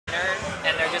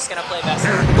we're just gonna play best.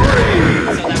 3,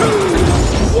 2,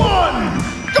 1,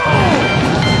 go!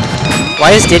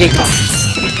 Why is Diddy?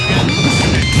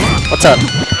 What's up?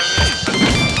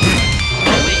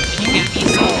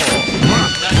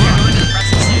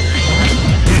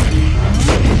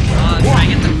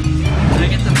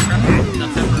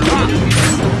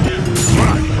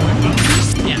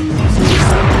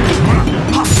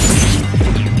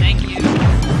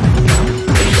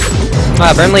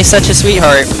 Wow, Brimley's such a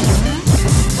sweetheart.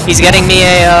 He's getting me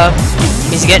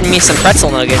some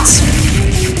pretzel nuggets.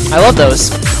 I love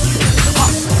those.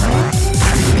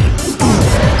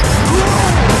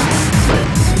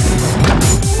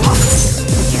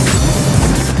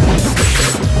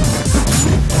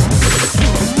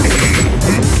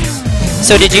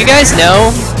 So did you guys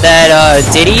know that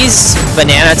Diddy's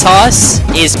banana toss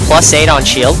is +8 on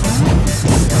shield?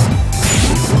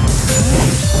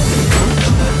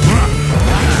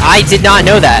 I did not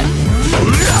know that,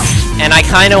 and I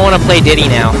kind of want to play Diddy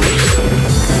now.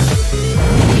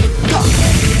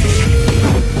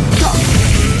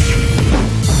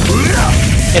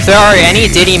 If there are any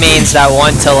Diddy mains that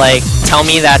want to like tell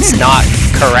me that's not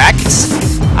correct,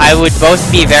 I would both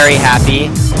be very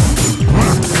happy.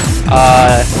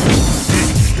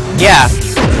 Yeah.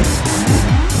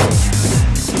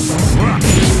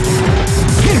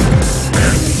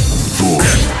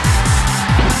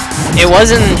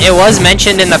 It was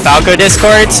mentioned in the Falco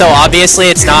Discord, so obviously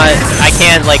it's not, I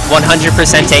can't like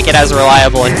 100% take it as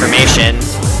reliable information.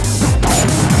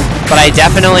 But I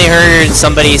definitely heard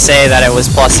somebody say that it was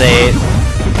 +8.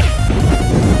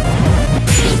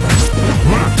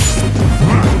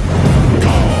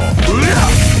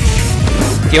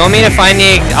 Do you want me to find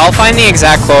I'll find the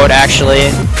exact quote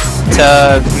actually,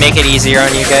 to make it easier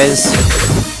on you guys.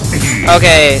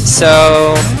 Okay,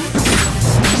 so...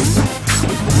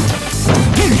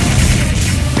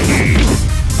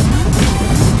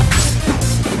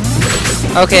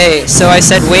 Okay, so I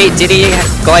said, wait, Diddy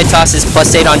glide toss is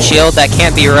 +8 on shield? That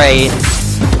can't be right.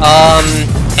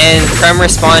 And Krem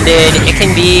responded, it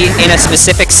can be in a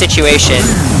specific situation,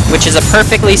 which is a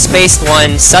perfectly spaced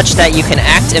one such that you can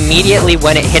act immediately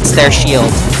when it hits their shield.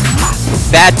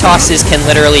 Bad tosses can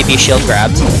literally be shield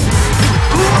grabbed.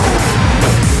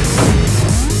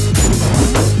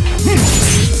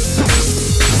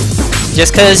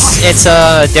 Just because it's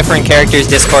a different character's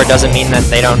Discord doesn't mean that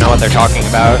they don't know what they're talking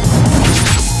about.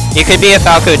 You could be a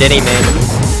Falco Diddy main.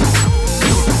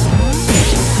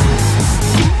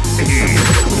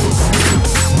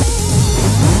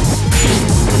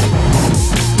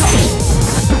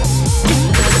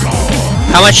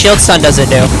 How much shield stun does it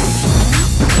do?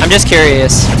 I'm just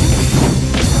curious.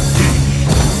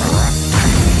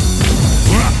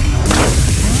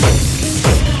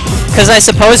 Because I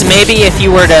suppose maybe if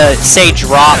you were to, say,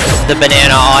 drop the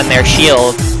banana on their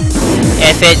shield,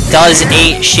 if it does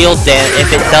 8 shield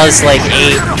if it does like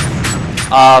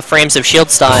 8 frames of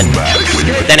shield stun,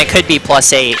 then it could be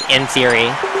 +8 in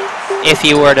theory, if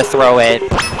you were to throw it,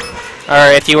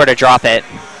 or if you were to drop it.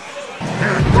 3,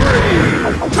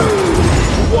 2,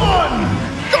 1,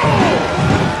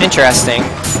 go! Interesting.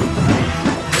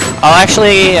 I'll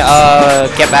actually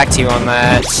get back to you on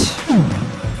that. 3,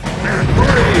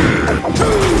 2,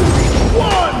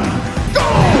 1, go!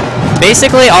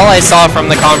 Basically, all I saw from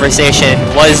the conversation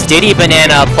was Diddy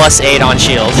Banana +8 on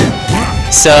shield.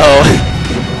 So...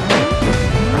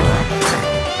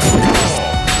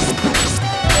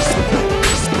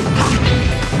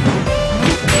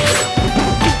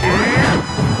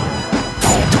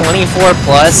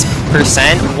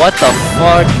 +24%? What the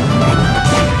fuck?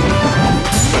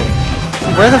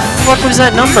 Where the fuck was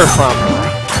that number from?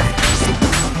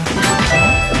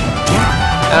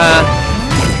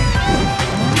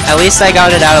 At least I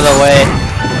got it out of the way.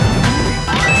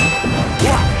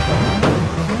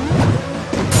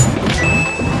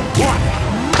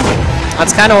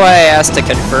 That's kind of why I asked to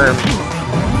confirm.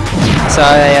 So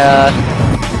I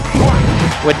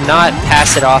would not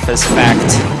pass it off as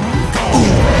fact.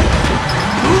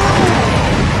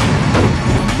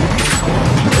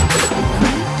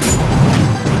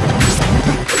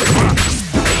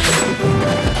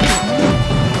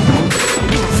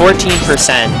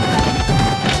 %.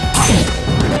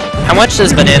 How much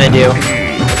does banana do?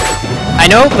 I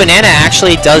know banana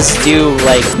actually does do,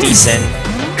 like, decent.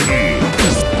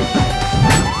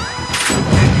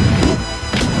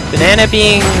 Banana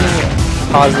being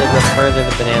positive the further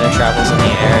the banana travels in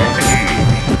the air.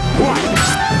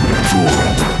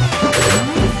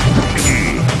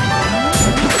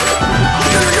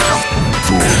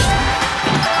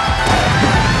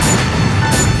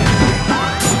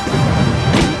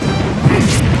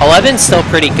 11's still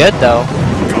pretty good, though.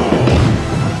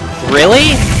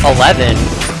 Really? 11?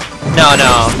 No,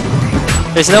 no.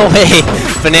 There's no way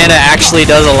Banana actually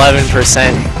does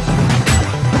 11%.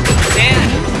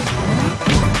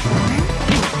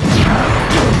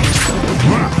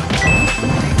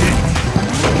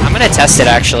 I'm gonna test it,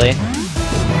 actually.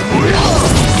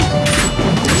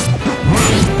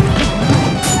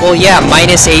 Well, yeah,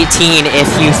 minus 18 if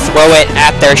you throw it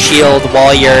at their shield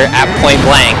while you're at point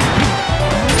blank.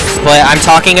 But I'm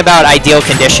talking about ideal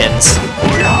conditions.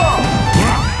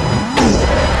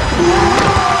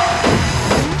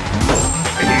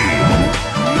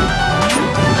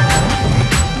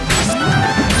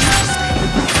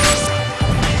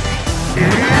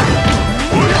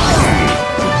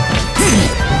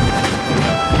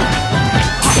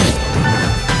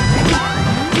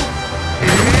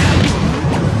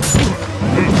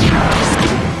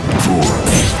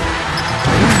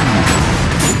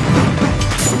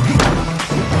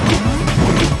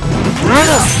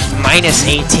 Minus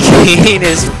 18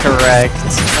 is correct.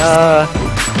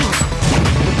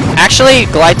 Actually,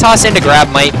 glide toss into grab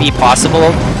might be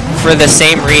possible for the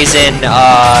same reason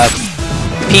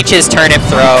Peach's turnip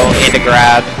throw into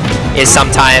grab is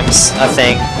sometimes a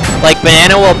thing. Like,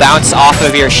 Banana will bounce off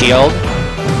of your shield,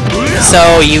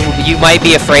 so you might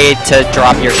be afraid to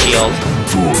drop your shield.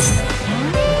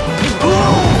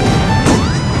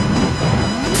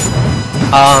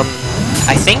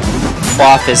 I think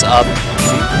Quaff is up in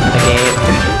the game.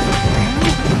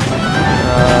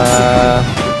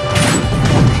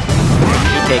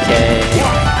 PKK.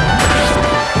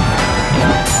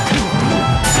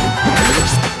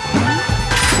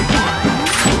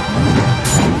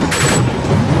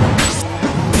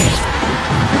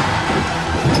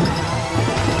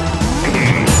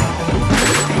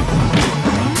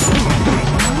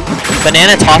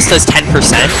 Banana tossed us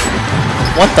 10%?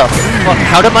 What the fuck?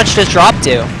 How much does drop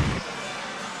do?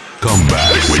 Come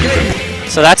back when you can.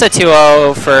 So that's a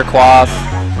 2-0 for Quaff.